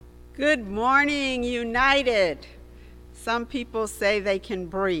Good morning, United. Some people say they can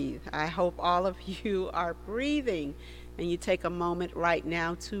breathe. I hope all of you are breathing and you take a moment right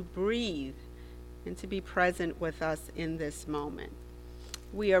now to breathe and to be present with us in this moment.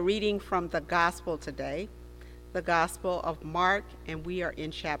 We are reading from the Gospel today, the Gospel of Mark, and we are in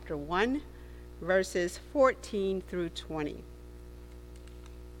chapter 1, verses 14 through 20.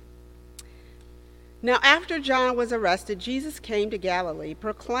 Now, after John was arrested, Jesus came to Galilee,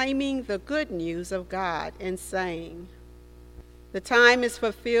 proclaiming the good news of God and saying, "The time is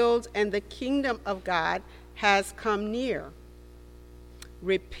fulfilled and the kingdom of God has come near.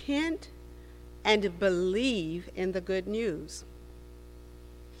 Repent and believe in the good news."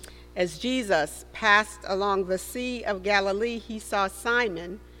 As Jesus passed along the Sea of Galilee, he saw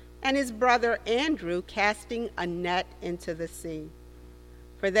Simon and his brother Andrew casting a net into the sea,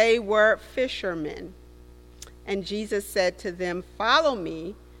 for they were fishermen. And Jesus said to them, "Follow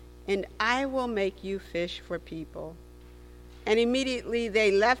me, and I will make you fish for people." And immediately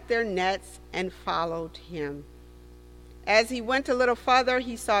they left their nets and followed him. As he went a little further,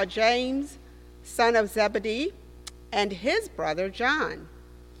 he saw James, son of Zebedee, and his brother John,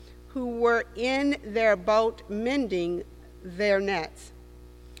 who were in their boat mending their nets.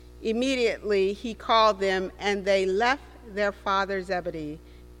 Immediately he called them, and they left their father Zebedee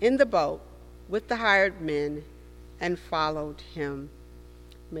in the boat with the hired men and followed him.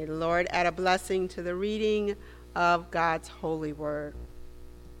 May the Lord add a blessing to the reading of God's holy word.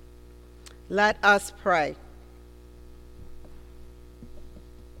 Let us pray.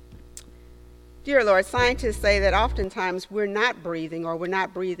 Dear Lord, scientists say that oftentimes we're not breathing or we're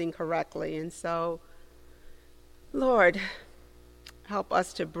not breathing correctly. And so, Lord, help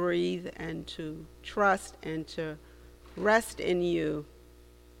us to breathe and to trust and to rest in you.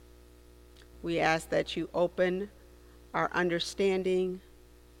 We ask that you open our understanding,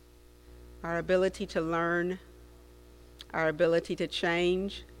 our ability to learn, our ability to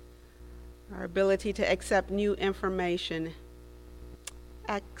change, our ability to accept new information,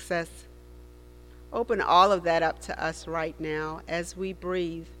 access. Open all of that up to us right now as we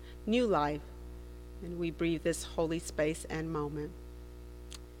breathe new life and we breathe this holy space and moment.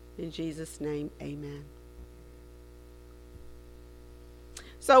 In Jesus' name, amen.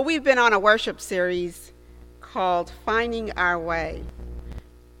 So we've been on a worship series called Finding Our Way.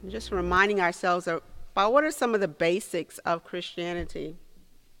 And just reminding ourselves about what are some of the basics of Christianity.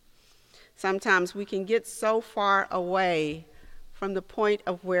 Sometimes we can get so far away from the point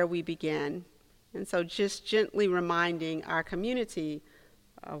of where we began. And so just gently reminding our community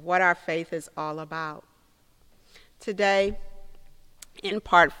of what our faith is all about. Today, in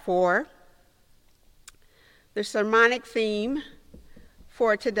part 4, the sermonic theme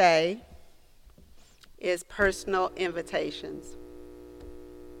for today is personal invitations.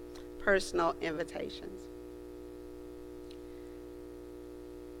 Personal invitations.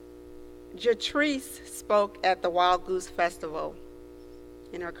 Jatrice spoke at the Wild Goose Festival.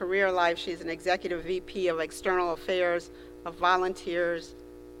 In her career life, she's an executive VP of External Affairs of Volunteers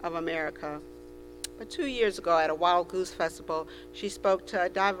of America. But 2 years ago at a Wild Goose Festival, she spoke to a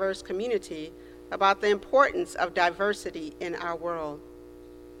diverse community about the importance of diversity in our world.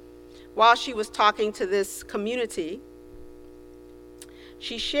 While she was talking to this community,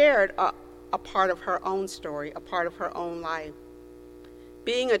 she shared a part of her own story, a part of her own life.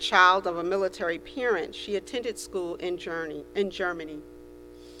 Being a child of a military parent, she attended school in Germany.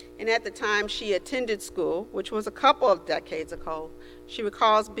 And at the time she attended school, which was a couple of decades ago, she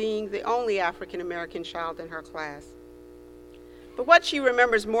recalls being the only African American child in her class. But what she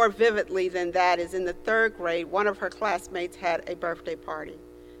remembers more vividly than that is in the 3rd grade, one of her classmates had a birthday party.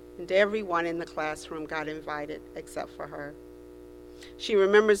 And everyone in the classroom got invited except for her. She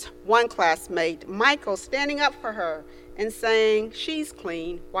remembers one classmate, Michael, standing up for her and saying, "She's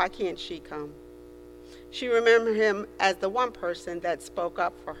clean, why can't she come?" She remembers him as the one person that spoke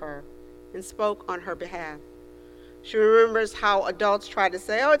up for her and spoke on her behalf. She remembers how adults tried to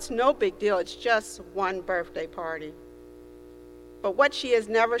say, "Oh, it's no big deal, it's just one birthday party." But what she has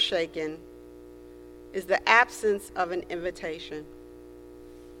never shaken is the absence of an invitation.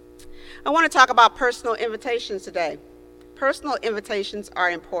 I want to talk about personal invitations today. Personal invitations are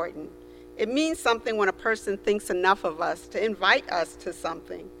important. It means something when a person thinks enough of us to invite us to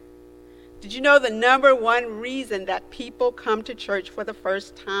something. Did you know the number one reason that people come to church for the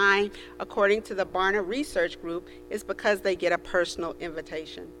first time, according to the Barna Research Group, is because they get a personal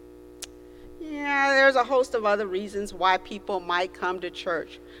invitation? Yeah, there's a host of other reasons why people might come to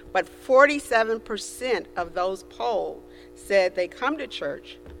church, but 47% of those polled said they come to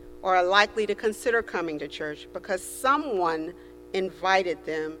church or are likely to consider coming to church because someone invited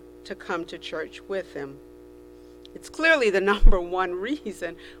them to come to church with him. It's clearly the number one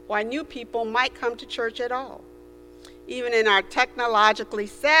reason why new people might come to church at all. Even in our technologically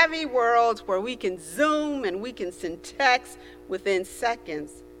savvy worlds where we can Zoom and we can send texts within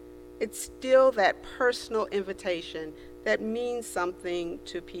seconds, it's still that personal invitation that means something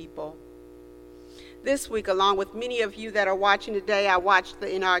to people. This week, along with many of you that are watching today, I watched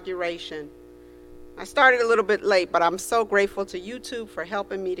the inauguration. I started a little bit late, but I'm so grateful to YouTube for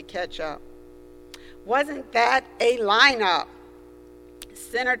helping me to catch up. Wasn't that a lineup?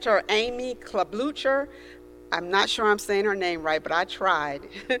 Senator Amy Klobuchar, I'm not sure I'm saying her name right, but I tried.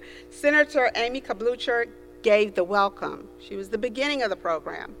 Senator Amy Klobuchar gave the welcome. She was the beginning of the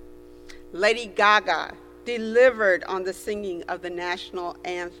program. Lady Gaga delivered on the singing of the national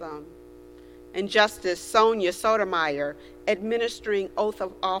anthem. And Justice Sonia Sotomayor administering oath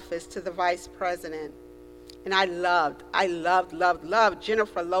of office to the vice president. And I loved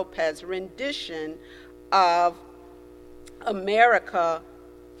Jennifer Lopez's rendition of America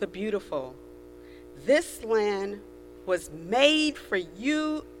the Beautiful. This land was made for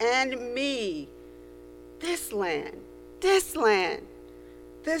you and me. This land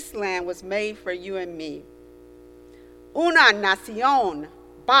was made for you and me. Una nación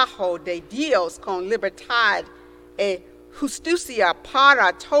bajo de Dios con libertad y justicia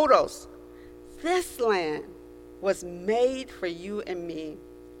para todos. This land was made for you and me.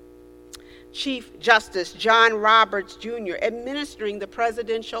 Chief Justice John Roberts Jr. administering the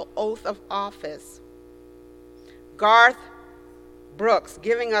presidential oath of office. Garth Brooks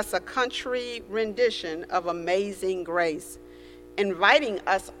giving us a country rendition of Amazing Grace, inviting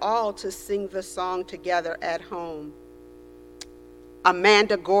us all to sing the song together at home.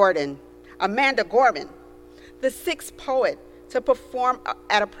 Amanda Gorman, the sixth poet to perform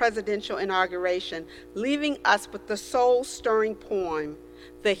at a presidential inauguration, leaving us with the soul-stirring poem,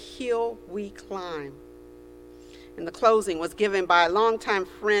 The Hill We Climb. And the closing was given by a longtime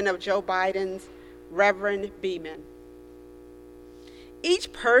friend of Joe Biden's, Reverend Beeman.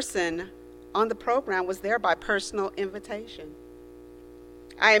 Each person on the program was there by personal invitation.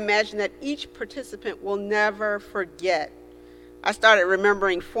 I imagine that each participant will never forget. I started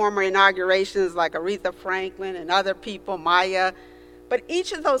remembering former inaugurations like Aretha Franklin and other people, Maya, but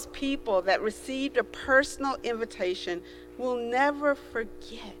each of those people that received a personal invitation will never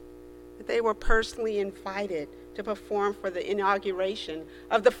forget that they were personally invited to perform for the inauguration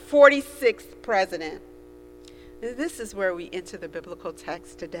of the 46th president. This is where we enter the biblical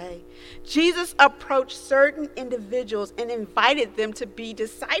text today. Jesus approached certain individuals and invited them to be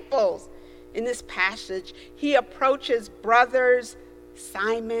disciples. In this passage, he approaches brothers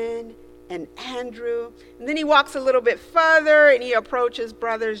Simon and Andrew, and then he walks a little bit further and he approaches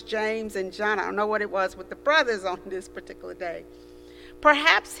brothers James and John. I don't know what it was with the brothers on this particular day.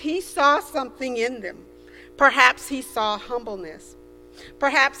 Perhaps he saw something in them. Perhaps he saw humbleness.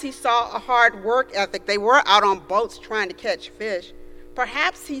 Perhaps he saw a hard work ethic. They were out on boats trying to catch fish.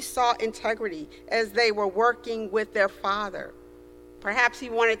 Perhaps he saw integrity as they were working with their father. Perhaps he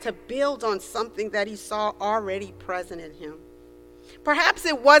wanted to build on something that he saw already present in him. Perhaps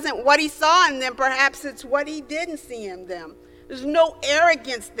it wasn't what he saw in them. Perhaps it's what he didn't see in them. There's no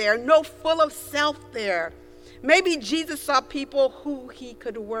arrogance there, no full of self there. Maybe Jesus saw people who he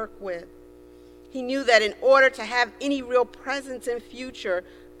could work with. He knew that in order to have any real presence in future,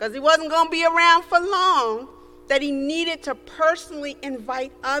 because he wasn't going to be around for long, that he needed to personally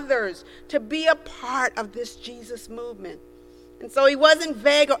invite others to be a part of this Jesus movement. And so he wasn't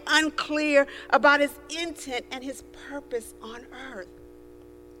vague or unclear about his intent and his purpose on earth.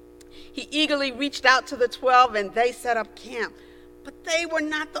 He eagerly reached out to the 12 and they set up camp. But they were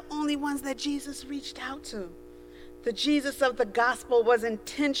not the only ones that Jesus reached out to. The Jesus of the gospel was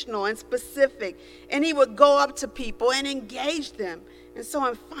intentional and specific, and he would go up to people and engage them. And so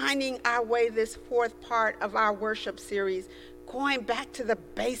in finding our way this fourth part of our worship series, going back to the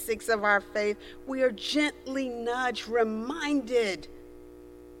basics of our faith, we are gently nudged, reminded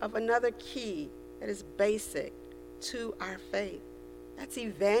of another key that is basic to our faith. That's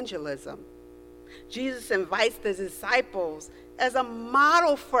evangelism. Jesus invites the disciples as a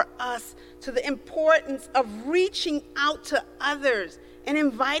model for us to the importance of reaching out to others and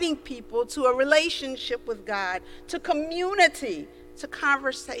inviting people to a relationship with God, to community, to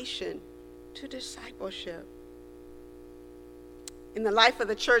conversation, to discipleship. In the life of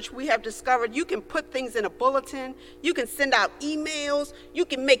the church, we have discovered you can put things in a bulletin, you can send out emails, you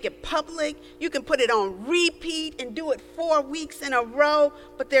can make it public, you can put it on repeat and do it 4 weeks in a row,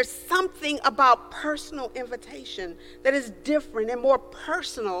 but there's something about personal invitation that is different and more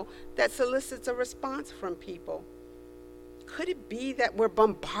personal that solicits a response from people. Could it be that we're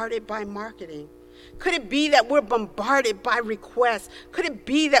bombarded by marketing? Could it be that we're bombarded by requests? Could it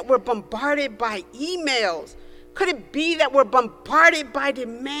be that we're bombarded by emails? Could it be that we're bombarded by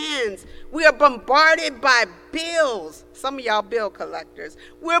demands? We are bombarded by bills. Some of y'all bill collectors.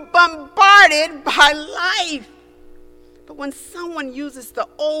 We're bombarded by life. But when someone uses the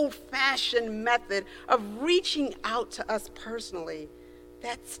old-fashioned method of reaching out to us personally,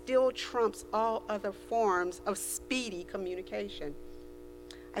 that still trumps all other forms of speedy communication.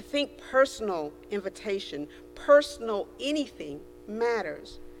 I think personal invitation, personal anything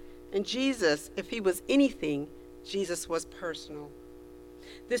matters. And Jesus, if he was anything, Jesus was personal.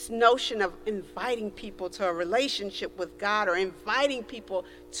 This notion of inviting people to a relationship with God or inviting people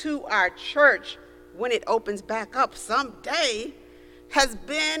to our church when it opens back up someday has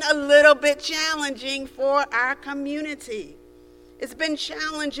been a little bit challenging for our community. It's been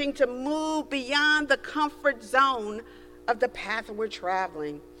challenging to move beyond the comfort zone of the path we're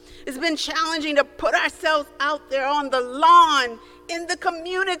traveling. It's been challenging to put ourselves out there on the lawn, in the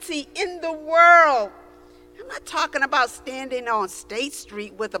community, in the world. I'm not talking about standing on State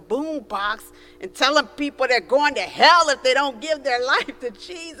Street with a boom box and telling people they're going to hell if they don't give their life to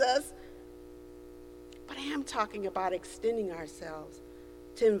Jesus. But I am talking about extending ourselves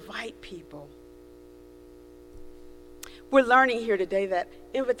to invite people. We're learning here today that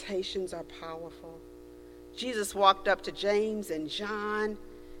invitations are powerful. Jesus walked up to James and John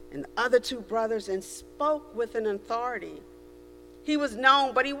and the other two brothers and spoke with an authority. He was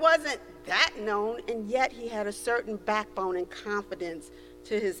known, but he wasn't that known, and yet he had a certain backbone and confidence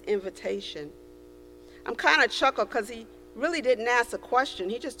to his invitation. I'm kind of chuckled because he really didn't ask a question.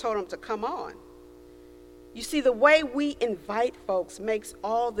 He just told them to come on. You see, the way we invite folks makes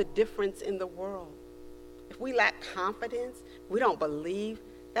all the difference in the world. If we lack confidence, we don't believe,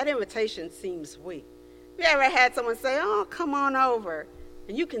 that invitation seems weak. You ever had someone say, "Oh, come on over,"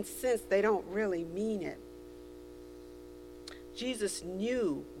 and you can sense they don't really mean it? Jesus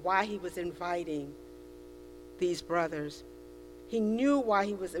knew why he was inviting these brothers. He knew why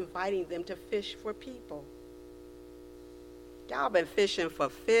he was inviting them to fish for people. Y'all been fishing for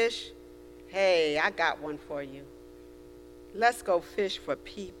fish? Hey, I got one for you. Let's go fish for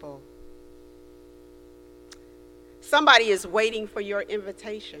people. Somebody is waiting for your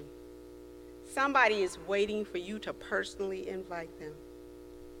invitation. Somebody is waiting for you to personally invite them.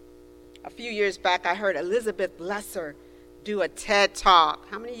 A few years back, I heard Elizabeth Lesser do a TED Talk.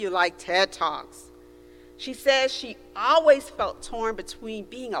 How many of you like TED Talks? She says she always felt torn between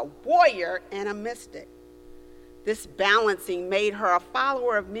being a warrior and a mystic. This balancing made her a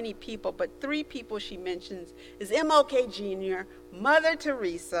follower of many people, but three people she mentions is MLK Jr., Mother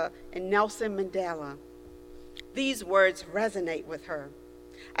Teresa, and Nelson Mandela. These words resonate with her.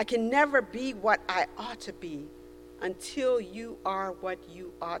 I can never be what I ought to be until you are what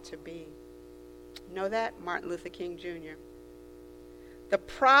you ought to be. Know that? Martin Luther King Jr. The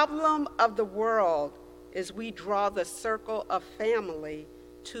problem of the world is we draw the circle of family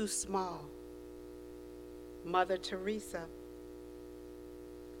too small. Mother Teresa.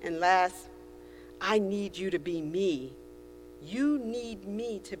 And last, I need you to be me. You need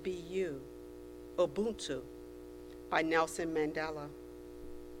me to be you. Ubuntu by Nelson Mandela.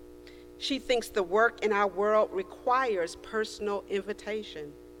 She thinks the work in our world requires personal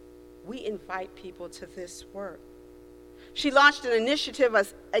invitation. We invite people to this work. She launched an initiative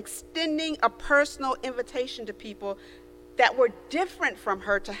of extending a personal invitation to people that were different from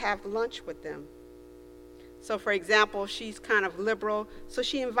her to have lunch with them. So, for example, she's kind of liberal, so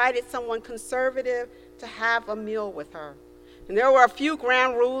she invited someone conservative to have a meal with her. And there were a few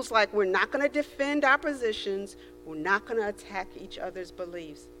ground rules like we're not going to defend our positions, we're not going to attack each other's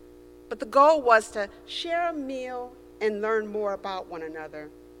beliefs. But the goal was to share a meal and learn more about one another.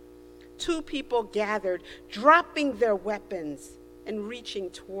 Two people gathered, dropping their weapons and reaching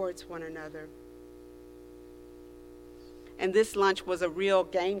towards one another. And this lunch was a real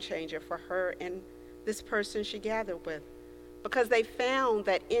game changer for her and this person she gathered with, because they found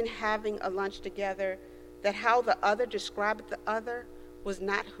that in having a lunch together, that how the other described the other was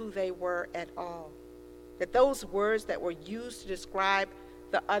not who they were at all. That those words that were used to describe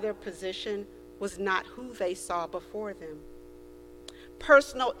the other position was not who they saw before them.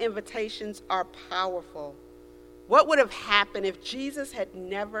 Personal invitations are powerful. What would have happened if Jesus had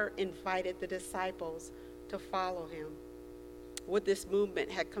never invited the disciples to follow him? Would this movement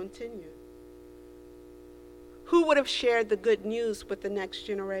have continued? Who would have shared the good news with the next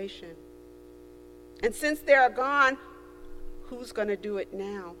generation? And since they are gone, who's going to do it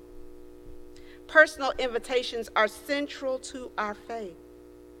now? Personal invitations are central to our faith.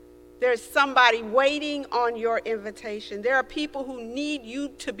 There's somebody waiting on your invitation. There are people who need you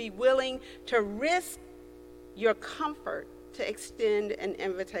to be willing to risk your comfort to extend an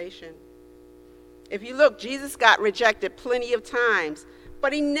invitation. If you look, Jesus got rejected plenty of times,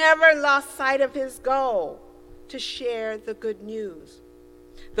 but he never lost sight of his goal to share the good news.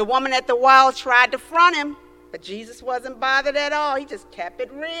 The woman at the well tried to front him, but Jesus wasn't bothered at all. He just kept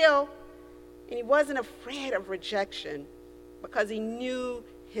it real. And he wasn't afraid of rejection because he knew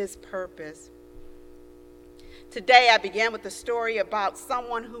his purpose. Today, I began with a story about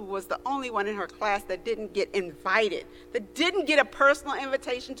someone who was the only one in her class that didn't get invited, that didn't get a personal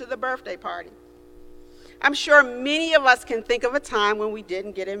invitation to the birthday party. I'm sure many of us can think of a time when we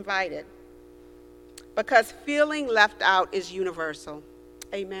didn't get invited, because feeling left out is universal.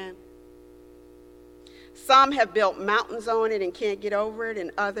 Amen. Some have built mountains on it and can't get over it,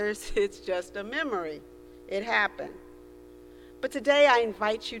 and others, it's just a memory. It happened. But today I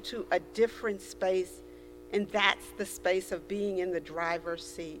invite you to a different space, and that's the space of being in the driver's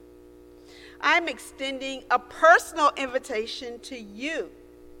seat. I'm extending a personal invitation to you.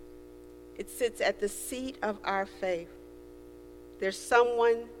 It sits at the seat of our faith. There's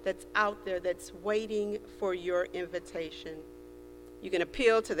someone that's out there that's waiting for your invitation. You can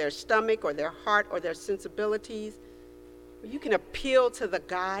appeal to their stomach or their heart or their sensibilities, or you can appeal to the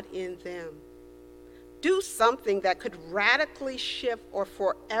God in them. Do something that could radically shift or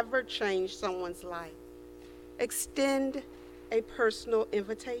forever change someone's life. Extend a personal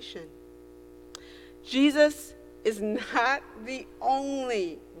invitation. Jesus is not the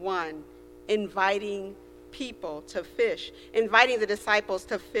only one inviting people to fish, inviting the disciples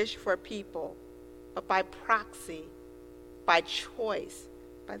to fish for people, but by proxy, by choice,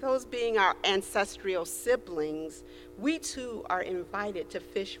 by those being our ancestral siblings, we too are invited to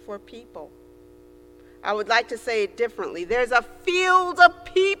fish for people. I would like to say it differently. There's a field of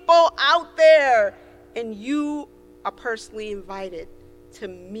people out there, and you are personally invited to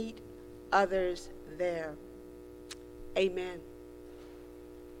meet others there. Amen.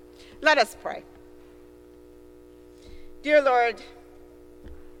 Let us pray. Dear Lord,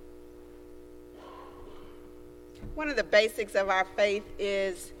 one of the basics of our faith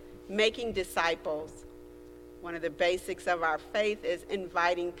is making disciples. One of the basics of our faith is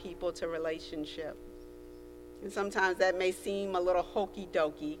inviting people to relationship. And sometimes that may seem a little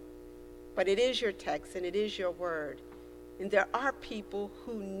hokey-dokey, but it is your text and it is your word. And there are people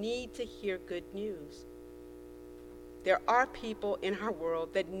who need to hear good news. There are people in our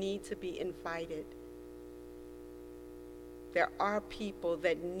world that need to be invited. There are people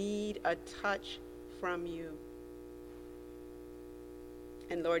that need a touch from you.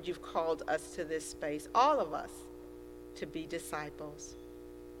 And Lord, you've called us to this space, all of us, to be disciples.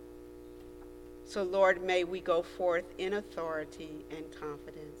 So Lord, may we go forth in authority and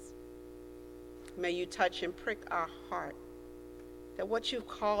confidence. May you touch and prick our heart that what you've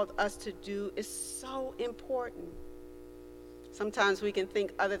called us to do is so important. Sometimes we can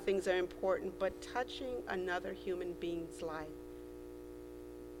think other things are important, but touching another human being's life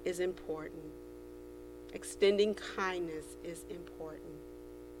is important. Extending kindness is important.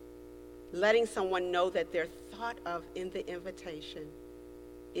 Letting someone know that they're thought of in the invitation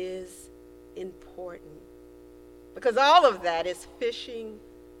is important. Because all of that is fishing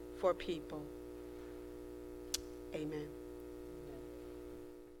for people. Amen.